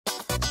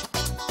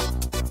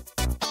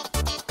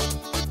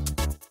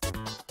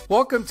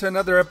Welcome to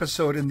another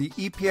episode in the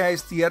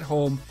EPISD at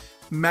Home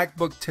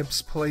MacBook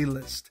Tips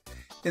playlist.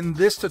 In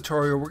this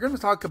tutorial, we're going to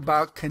talk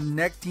about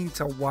connecting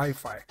to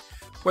Wi-Fi.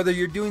 Whether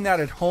you're doing that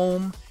at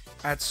home,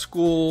 at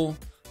school,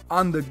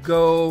 on the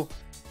go,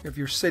 if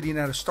you're sitting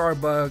at a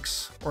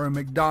Starbucks or a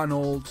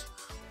McDonald's,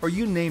 or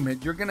you name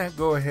it, you're going to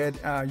go ahead,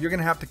 you're going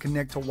to have to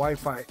connect to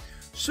Wi-Fi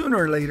sooner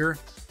or later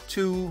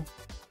to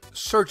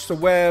search the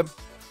web,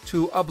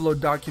 to upload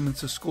documents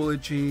to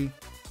Schoology,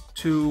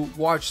 to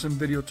watch some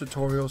video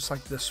tutorials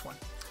like this one.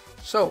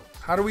 So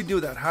how do we do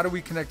that? How do we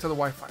connect to the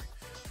Wi-Fi?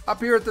 Up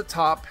here at the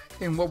top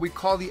in what we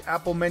call the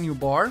Apple menu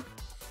bar,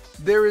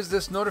 there is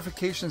this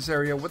notifications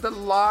area with a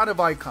lot of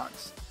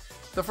icons.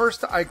 The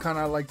first icon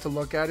I like to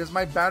look at is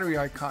my battery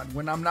icon.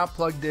 When I'm not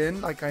plugged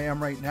in like I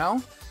am right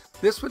now,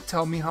 this would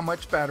tell me how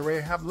much battery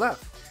I have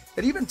left.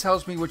 It even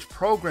tells me which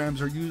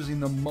programs are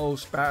using the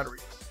most battery.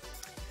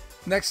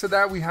 Next to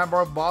that, we have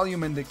our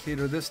volume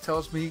indicator. This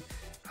tells me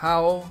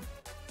how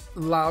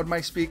loud my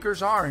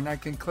speakers are, and I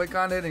can click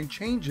on it and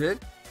change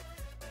it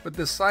with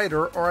the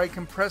slider, or I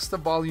can press the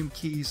volume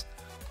keys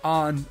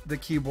on the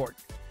keyboard.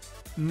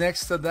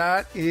 Next to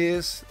that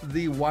is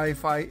the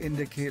Wi-Fi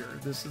indicator.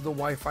 This is the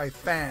Wi-Fi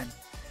fan,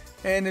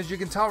 and as you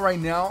can tell right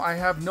now, I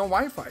have no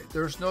Wi-Fi.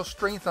 There's no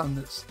strength on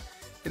this.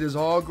 It is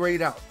all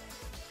grayed out,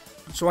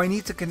 so I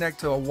need to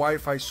connect to a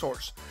Wi-Fi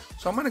source.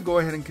 So I'm going to go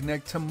ahead and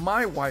connect to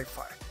my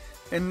Wi-Fi,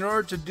 and in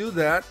order to do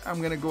that, I'm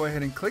going to go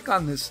ahead and click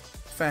on this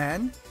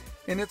fan,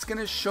 and it's going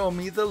to show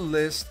me the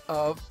list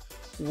of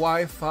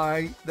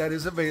Wi-Fi that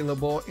is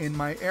available in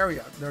my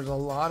area. There's a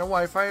lot of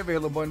Wi-Fi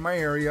available in my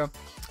area,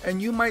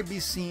 and you might be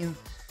seeing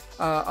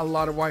a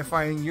lot of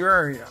Wi-Fi in your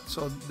area.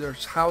 So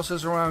there's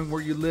houses around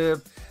where you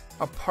live,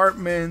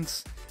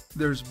 apartments,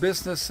 there's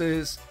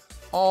businesses,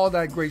 all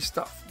that great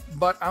stuff.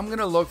 But I'm going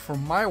to look for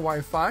my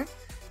Wi-Fi,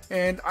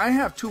 and I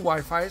have two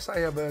Wi-Fis. I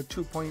have a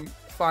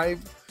 2.5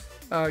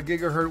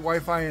 gigahertz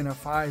Wi-Fi and a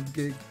 5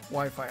 gig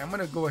Wi-Fi. I'm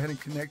going to go ahead and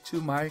connect to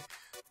my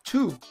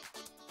 2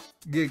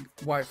 gig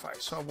Wi-Fi.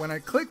 So when I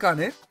click on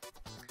it,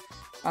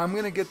 I'm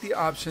going to get the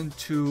option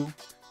to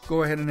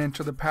go ahead and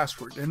enter the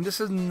password. And this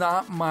is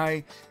not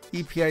my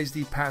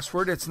EPISD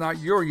password. It's not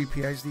your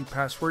EPISD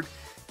password.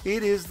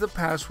 It is the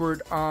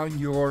password on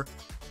your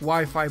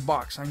Wi-Fi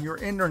box, on your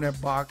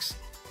internet box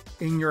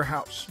in your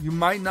house. You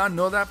might not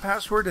know that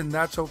password, and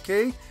that's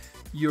okay.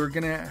 You're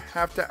going to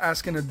have to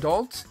ask an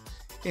adult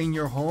in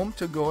your home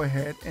to go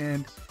ahead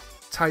and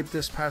type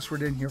this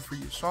password in here for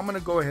you. So I'm going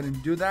to go ahead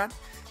and do that.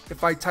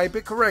 If I type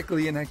it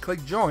correctly and I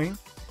click join,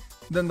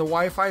 then the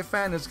Wi-Fi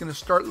fan is going to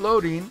start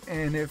loading,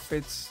 and if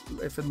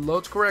it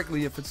loads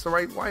correctly, if it's the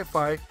right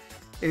Wi-Fi,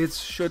 it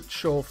should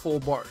show full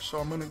bar. So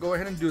I'm going to go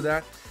ahead and do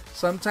that.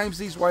 Sometimes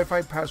these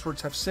Wi-Fi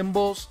passwords have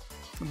symbols.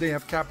 They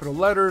have capital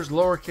letters,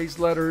 lowercase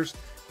letters,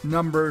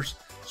 numbers.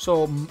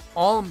 So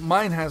all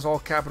mine has all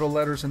capital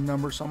letters and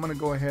numbers. So I'm going to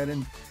go ahead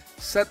and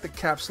set the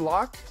caps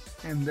lock,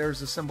 and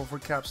there's the symbol for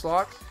caps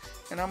lock.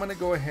 And I'm going to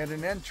go ahead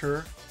and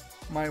enter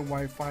my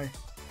Wi-Fi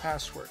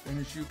password, and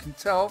as you can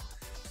tell,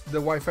 the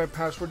Wi-Fi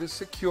password is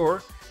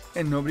secure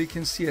and nobody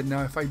can see it.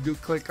 Now if I do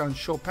click on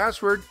show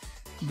password,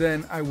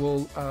 then I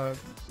will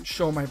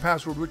show my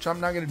password, which I'm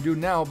not going to do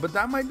now, but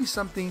that might be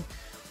something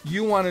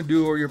you want to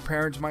do, or your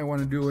parents might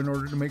want to do, in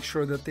order to make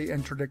sure that they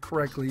entered it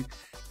correctly.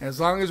 As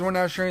long as we're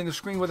not sharing the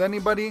screen with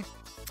anybody,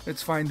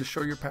 it's fine to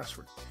show your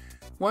password.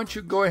 Once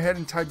you go ahead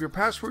and type your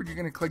password, you're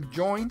going to click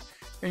join,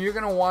 and you're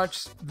going to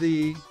watch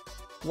the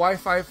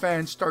Wi-Fi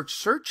fan start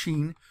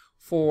searching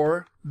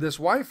for this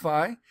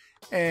Wi-Fi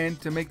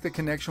and to make the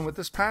connection with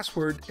this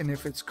password, and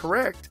if it's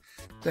correct,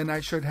 then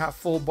I should have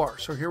full bar.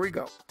 So here we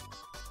go.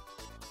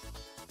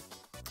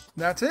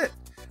 That's it.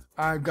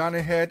 I've gone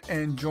ahead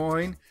and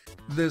joined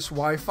this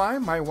Wi-Fi,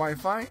 my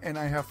Wi-Fi, and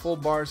I have full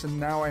bars, and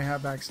now I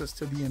have access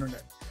to the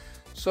internet.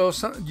 So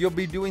you'll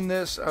be doing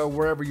this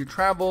wherever you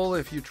travel.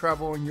 If you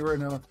travel and you're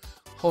in a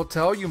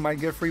hotel, you might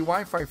get free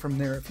Wi-Fi from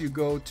there. If you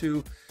go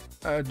to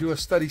do a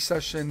study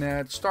session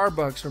at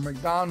Starbucks or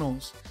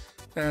McDonald's,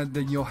 and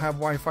then you'll have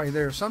Wi-Fi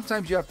there.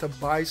 Sometimes you have to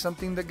buy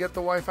something to get the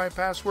Wi-Fi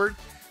password,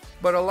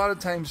 but a lot of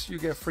times you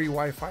get free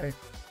Wi-Fi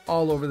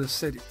all over the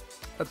city.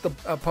 At the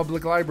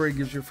public library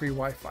gives you free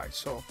Wi-Fi.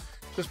 So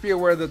just be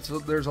aware that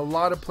there's a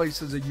lot of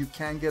places that you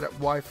can get at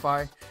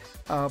Wi-Fi,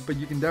 but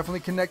you can definitely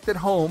connect at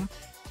home.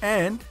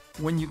 And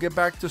when you get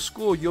back to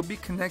school, you'll be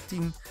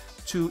connecting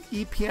to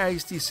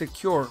EPISD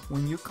Secure.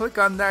 When you click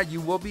on that,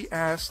 you will be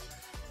asked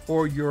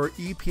for your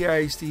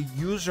EPISD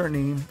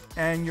username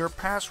and your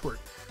password.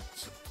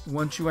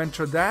 Once you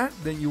enter that,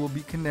 then you will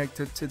be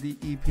connected to the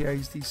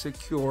EPISD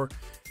Secure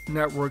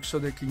network, so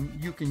that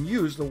you can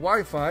use the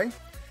Wi-Fi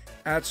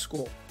at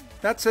school.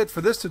 That's it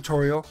for this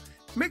tutorial.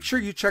 Make sure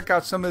you check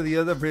out some of the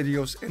other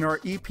videos in our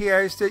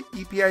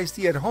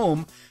EPISD at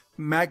Home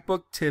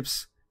MacBook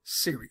Tips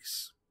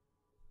series.